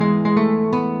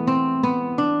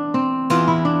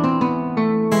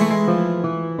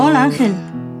Hola Ángel,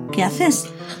 ¿qué haces?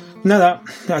 Nada,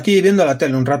 aquí viendo la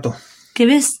tele un rato. ¿Qué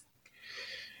ves?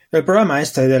 El programa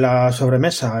este de la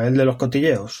sobremesa, el de los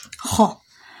cotilleos. ¡Jo!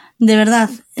 De verdad,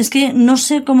 es que no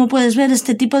sé cómo puedes ver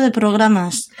este tipo de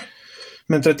programas.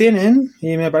 Me entretienen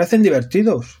y me parecen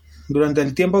divertidos. Durante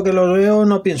el tiempo que los veo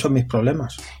no pienso en mis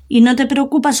problemas. ¿Y no te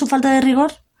preocupa su falta de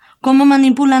rigor? ¿Cómo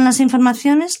manipulan las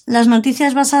informaciones? ¿Las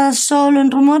noticias basadas solo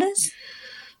en rumores?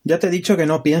 Ya te he dicho que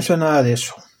no pienso en nada de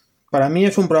eso. Para mí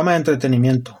es un programa de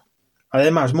entretenimiento.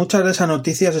 Además, muchas de esas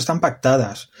noticias están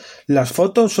pactadas. Las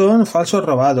fotos son falsos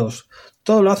robados.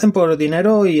 Todo lo hacen por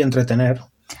dinero y entretener.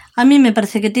 A mí me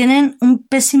parece que tienen un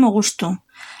pésimo gusto.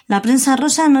 La prensa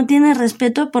rosa no tiene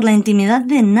respeto por la intimidad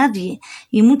de nadie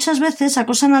y muchas veces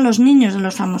acosan a los niños de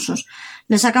los famosos.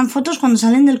 Les sacan fotos cuando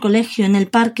salen del colegio, en el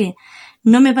parque.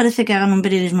 No me parece que hagan un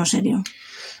periodismo serio.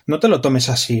 No te lo tomes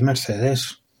así,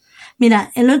 Mercedes.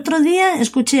 Mira, el otro día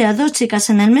escuché a 2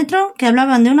 chicas en el metro que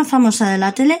hablaban de una famosa de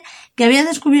la tele que había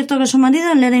descubierto que su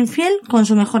marido le era infiel con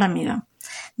su mejor amiga.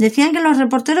 Decían que los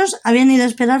reporteros habían ido a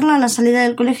esperarla a la salida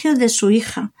del colegio de su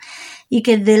hija y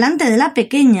que delante de la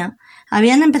pequeña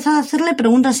habían empezado a hacerle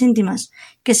preguntas íntimas,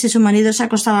 que si su marido se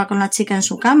acostaba con la chica en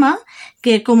su cama,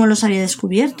 que cómo los había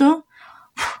descubierto.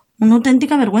 Una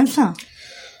auténtica vergüenza.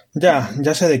 Ya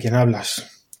sé de quién hablas.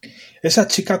 Esa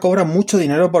chica cobra mucho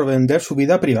dinero por vender su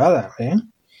vida privada, ¿eh?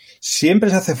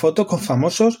 Siempre se hace fotos con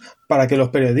famosos para que los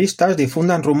periodistas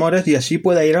difundan rumores y así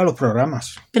pueda ir a los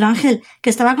programas. Pero Ángel,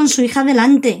 que estaba con su hija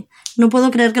delante. No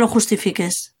puedo creer que lo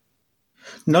justifiques.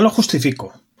 No lo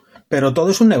justifico, pero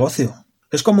todo es un negocio.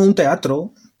 Es como un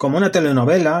teatro, como una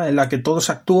telenovela en la que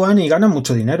todos actúan y ganan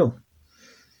mucho dinero.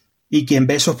 Y quien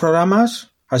ve esos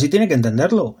programas, así tiene que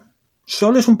entenderlo.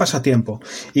 Solo es un pasatiempo,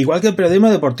 igual que el periodismo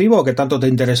deportivo que tanto te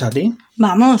interesa a ti.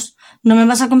 Vamos, ¿no me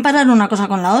vas a comparar una cosa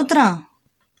con la otra?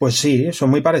 Pues sí,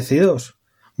 son muy parecidos.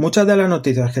 Muchas de las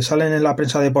noticias que salen en la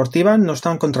prensa deportiva no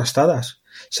están contrastadas.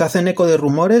 Se hacen eco de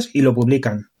rumores y lo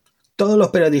publican. Todos los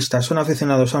periodistas son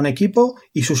aficionados a un equipo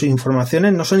y sus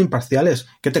informaciones no son imparciales.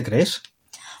 ¿Qué te crees?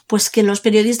 Pues que los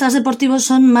periodistas deportivos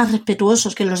son más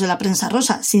respetuosos que los de la prensa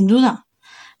rosa, sin duda.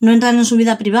 No entran en su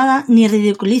vida privada ni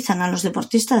ridiculizan a los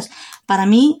deportistas. Para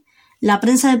mí, la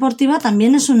prensa deportiva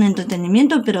también es un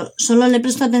entretenimiento, pero solo le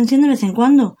presto atención de vez en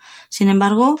cuando. Sin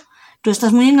embargo, tú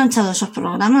estás muy enganchado a esos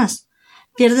programas.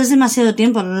 Pierdes demasiado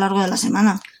tiempo a lo largo de la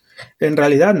semana. En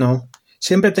realidad no.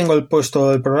 Siempre tengo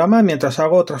puesto el programa mientras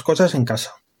hago otras cosas en casa.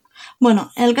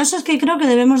 Bueno, el caso es que creo que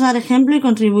debemos dar ejemplo y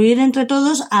contribuir entre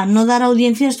todos a no dar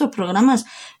audiencia a estos programas.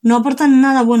 No aportan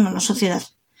nada bueno a la sociedad.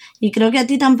 Y creo que a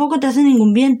ti tampoco te hace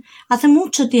ningún bien. Hace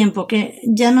mucho tiempo que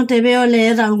ya no te veo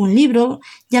leer algún libro,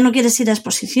 ya no quieres ir a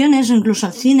exposiciones o incluso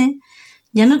al cine.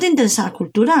 Ya no te interesa la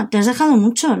cultura. Te has dejado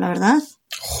mucho, la verdad.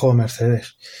 Jo,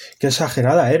 Mercedes, qué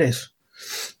exagerada eres.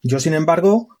 Yo, sin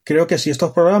embargo, creo que si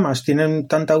estos programas tienen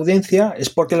tanta audiencia es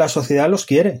porque la sociedad los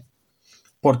quiere.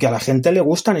 Porque a la gente le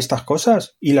gustan estas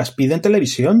cosas y las pide en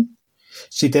televisión.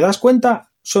 Si te das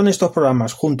cuenta, son estos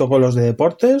programas, junto con los de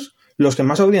deportes, los que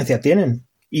más audiencia tienen.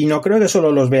 Y no creo que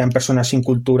solo los vean personas sin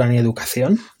cultura ni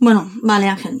educación. Bueno, vale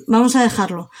Ángel, vamos a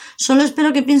dejarlo. Solo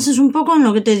espero que pienses un poco en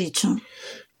lo que te he dicho.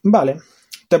 Vale,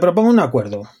 te propongo un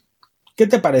acuerdo. ¿Qué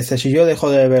te parece si yo dejo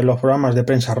de ver los programas de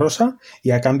prensa rosa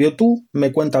y a cambio tú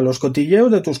me cuentas los cotilleos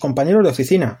de tus compañeros de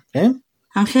oficina, ¿eh?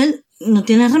 Ángel, no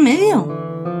tienes remedio.